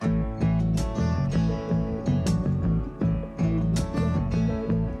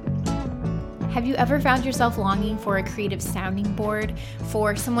you ever found yourself longing for a creative sounding board,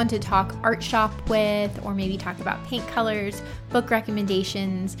 for someone to talk art shop with, or maybe talk about paint colors, book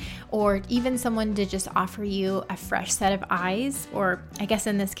recommendations, or even someone to just offer you a fresh set of eyes, or I guess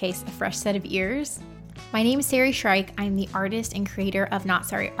in this case, a fresh set of ears? My name is Sari Shryack. I'm the artist and creator of Not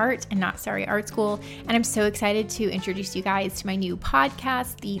Sorry Art and Not Sorry Art School, and I'm so excited to introduce you guys to my new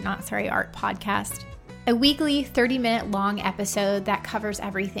podcast, the Not Sorry Art Podcast. A weekly 30-minute long episode that covers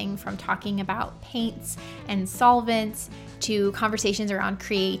everything from talking about paints and solvents to conversations around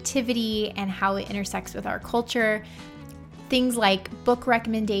creativity and how it intersects with our culture. Things like book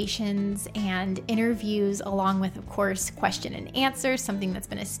recommendations and interviews, along with, of course, question and answers, something that's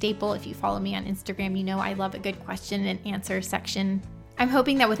been a staple. If you follow me on Instagram, you know I love a good question and answer section. I'm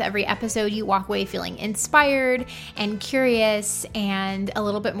hoping that with every episode, you walk away feeling inspired and curious and a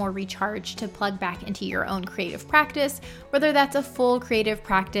little bit more recharged to plug back into your own creative practice, whether that's a full creative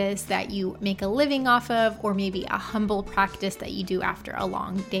practice that you make a living off of, or maybe a humble practice that you do after a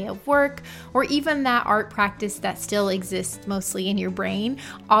long day of work, or even that art practice that still exists mostly in your brain.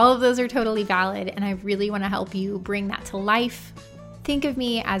 All of those are totally valid, and I really want to help you bring that to life. Think of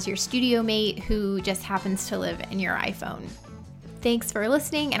me as your studio mate who just happens to live in your iPhone. Thanks for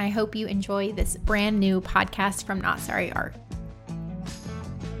listening, and I hope you enjoy this brand new podcast from Not Sorry Art.